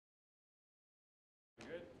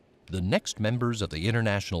The next members of the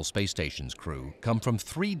International Space Station's crew come from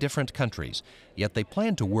 3 different countries, yet they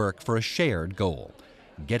plan to work for a shared goal: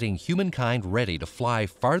 getting humankind ready to fly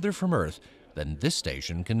farther from Earth than this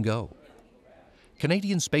station can go.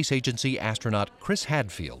 Canadian Space Agency astronaut Chris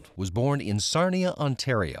Hadfield was born in Sarnia,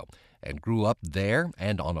 Ontario, and grew up there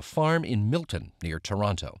and on a farm in Milton, near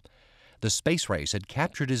Toronto. The space race had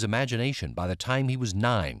captured his imagination by the time he was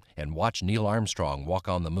 9 and watched Neil Armstrong walk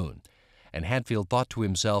on the moon. And Hadfield thought to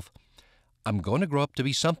himself, "I'm going to grow up to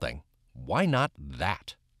be something. Why not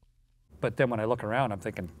that?" But then when I look around, I'm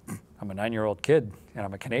thinking, I'm a 9-year-old kid and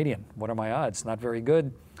I'm a Canadian. What are my odds? Not very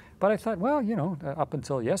good. But I thought, well, you know, up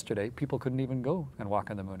until yesterday, people couldn't even go and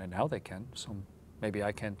walk on the moon, and now they can, so maybe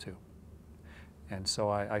I can too. And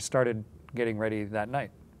so I started getting ready that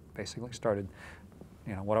night, basically started,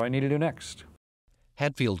 what do I need to do next?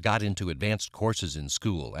 Hadfield got into advanced courses in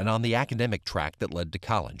school and on the academic track that led to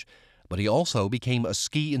college, but he also became a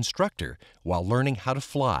ski instructor while learning how to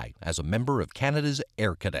fly as a member of Canada's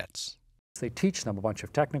Air Cadets. They teach them a bunch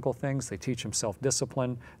of technical things, they teach them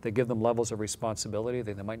self-discipline, they give them levels of responsibility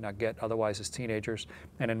that they might not get otherwise as teenagers.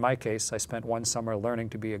 And in my case, I spent one summer learning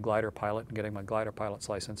to be a glider pilot and getting my glider pilot's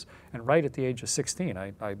license. And right at the age of 16,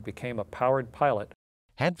 I became a powered pilot.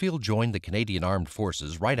 Hadfield joined the Canadian Armed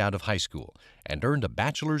Forces right out of high school and earned a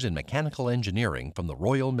bachelor's in mechanical engineering from the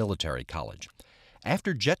Royal Military College.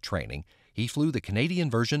 After jet training, he flew the Canadian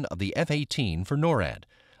version of the F-18 for NORAD,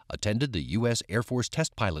 attended the U.S. Air Force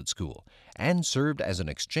Test Pilot School, and served as an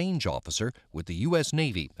exchange officer with the U.S.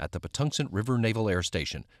 Navy at the Patuxent River Naval Air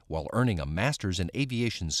Station while earning a master's in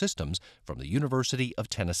aviation systems from the University of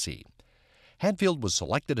Tennessee. Hadfield was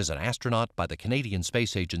selected as an astronaut by the Canadian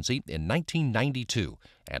Space Agency in 1992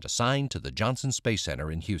 and assigned to the Johnson Space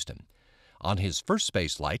Center in Houston. On his first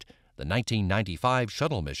space flight, the 1995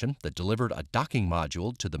 shuttle mission that delivered a docking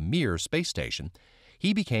module to the Mir space station,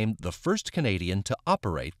 he became the first Canadian to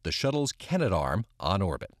operate the shuttle's Canadarm on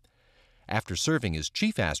orbit. After serving as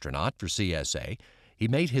chief astronaut for CSA, he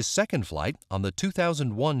made his second flight on the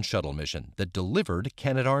 2001 shuttle mission that delivered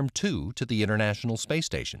Canadarm2 to the International Space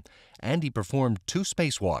Station, and he performed 2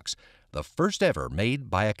 spacewalks, the first ever made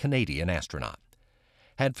by a Canadian astronaut.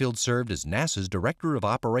 Hadfield served as NASA's Director of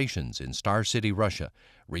Operations in Star City, Russia,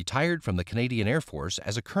 retired from the Canadian Air Force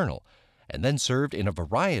as a colonel, and then served in a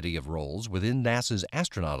variety of roles within NASA's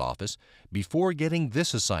astronaut office before getting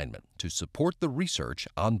this assignment to support the research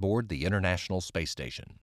on board the International Space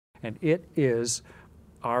Station. And it is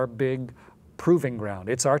our big proving ground.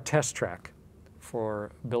 It's our test track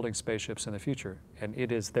for building spaceships in the future. And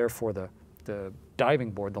it is therefore the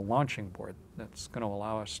diving board, the launching board, that's going to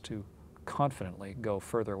allow us to confidently go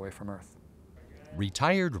further away from Earth.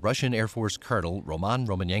 Retired Russian Air Force Colonel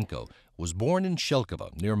Romanenko was born in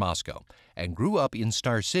Shelkovo, near Moscow, and grew up in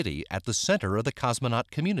Star City at the center of the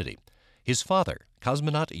cosmonaut community. His father,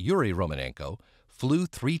 cosmonaut Yuri Romanenko, flew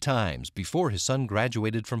 3 times before his son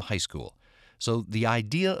graduated from high school. So the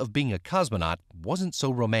idea of being a cosmonaut wasn't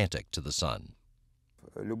so romantic to the son.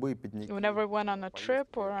 Whenever I went on a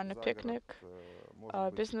trip or on a picnic,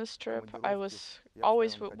 business trip, I was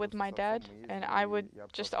always with my dad, and I would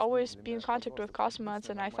just always be in contact with cosmonauts,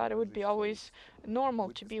 and I thought it would be always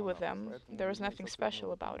normal to be with them. There was nothing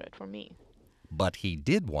special about it for me. But he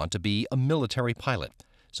did want to be a military pilot.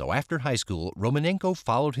 So after high school, Romanenko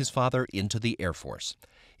followed his father into the Air Force.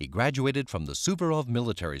 He graduated from the Suvorov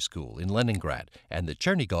Military School in Leningrad and the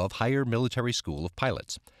Chernigov Higher Military School of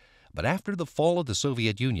Pilots. But after the fall of the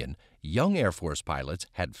Soviet Union, young Air Force pilots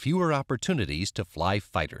had fewer opportunities to fly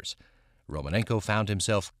fighters. Romanenko found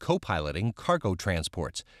himself co-piloting cargo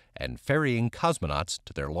transports and ferrying cosmonauts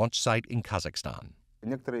to their launch site in Kazakhstan.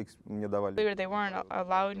 They weren't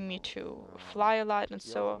allowing me to fly a lot, and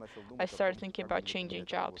so I started thinking about changing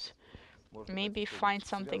jobs. Maybe find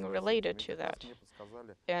something related to that.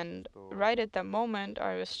 And right at that moment,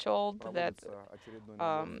 I was told that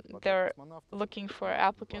they're looking for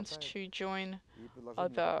applicants to join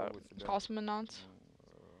the cosmonauts.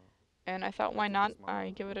 And I thought, why not?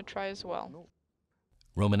 I give it a try as well.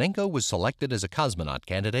 Romanenko was selected as a cosmonaut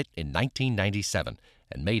candidate in 1997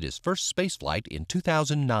 and made his first spaceflight in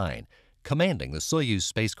 2009, commanding the Soyuz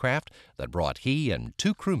spacecraft that brought he and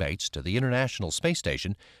 2 crewmates to the International Space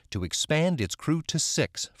Station to expand its crew to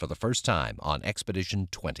 6 for the first time on Expedition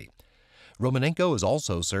 20. Romanenko has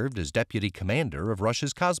also served as deputy commander of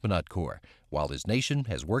Russia's Cosmonaut Corps, while his nation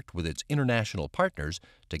has worked with its international partners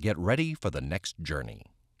to get ready for the next journey.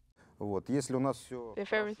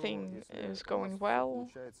 If everything is going well,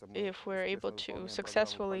 if we're able to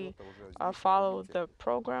successfully follow the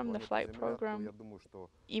program, the flight program,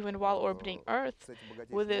 even while orbiting Earth,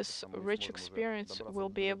 with this rich experience, we'll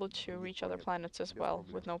be able to reach other planets as well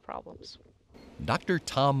with no problems. Dr.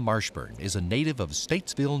 Tom Marshburn is a native of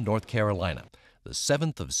Statesville, North Carolina, the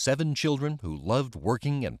seventh of 7 children who loved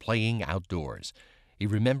working and playing outdoors. He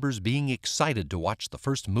remembers being excited to watch the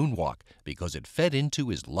first moonwalk because it fed into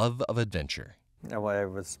his love of adventure. I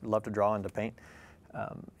loved to draw and to paint.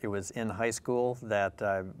 It was in high school that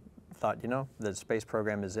I thought, you know, the space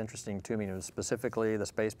program is interesting to me. It was specifically the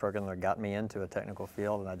space program that got me into a technical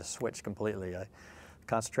field, and I just switched completely. I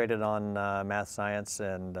concentrated on math, science,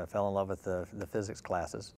 and fell in love with the physics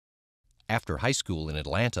classes. After high school in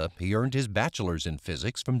Atlanta, he earned his bachelor's in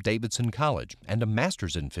physics from Davidson College and a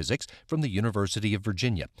master's in physics from the University of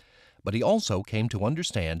Virginia. But he also came to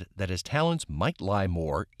understand that his talents might lie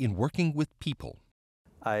more in working with people.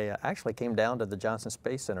 I actually came down to the Johnson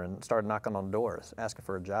Space Center and started knocking on doors, asking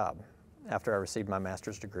for a job after I received my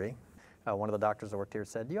master's degree. One of the doctors that worked here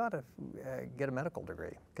said, you ought to get a medical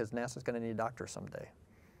degree because NASA's going to need doctors someday.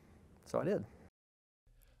 So I did.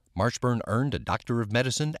 Marshburn earned a Doctor of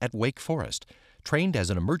Medicine at Wake Forest, trained as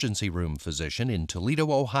an emergency room physician in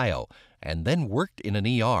Toledo, Ohio, and then worked in an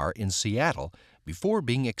ER in Seattle before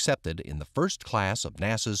being accepted in the first class of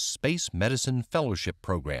NASA's Space Medicine Fellowship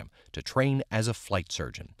Program to train as a flight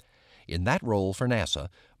surgeon. In that role for NASA,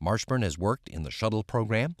 Marshburn has worked in the shuttle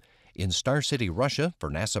program, in Star City, Russia for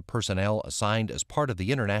NASA personnel assigned as part of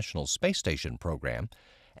the International Space Station program,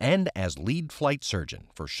 and as lead flight surgeon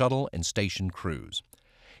for shuttle and station crews.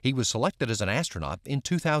 He was selected as an astronaut in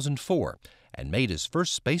 2004 and made his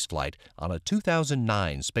first spaceflight on a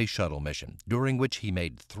 2009 space shuttle mission, during which he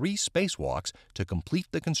made 3 spacewalks to complete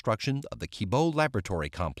the construction of the Kibo Laboratory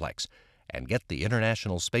Complex and get the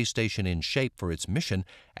International Space Station in shape for its mission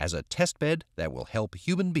as a testbed that will help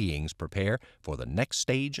human beings prepare for the next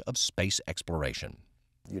stage of space exploration.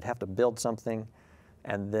 You'd have to build something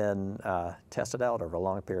and then test it out over a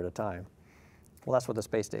long period of time. Well, that's what the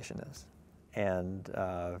space station is. And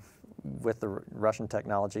with the Russian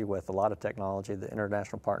technology, with a lot of technology the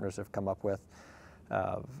international partners have come up with,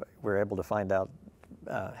 we're able to find out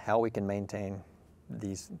how we can maintain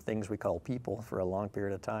these things we call people for a long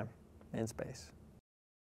period of time in space.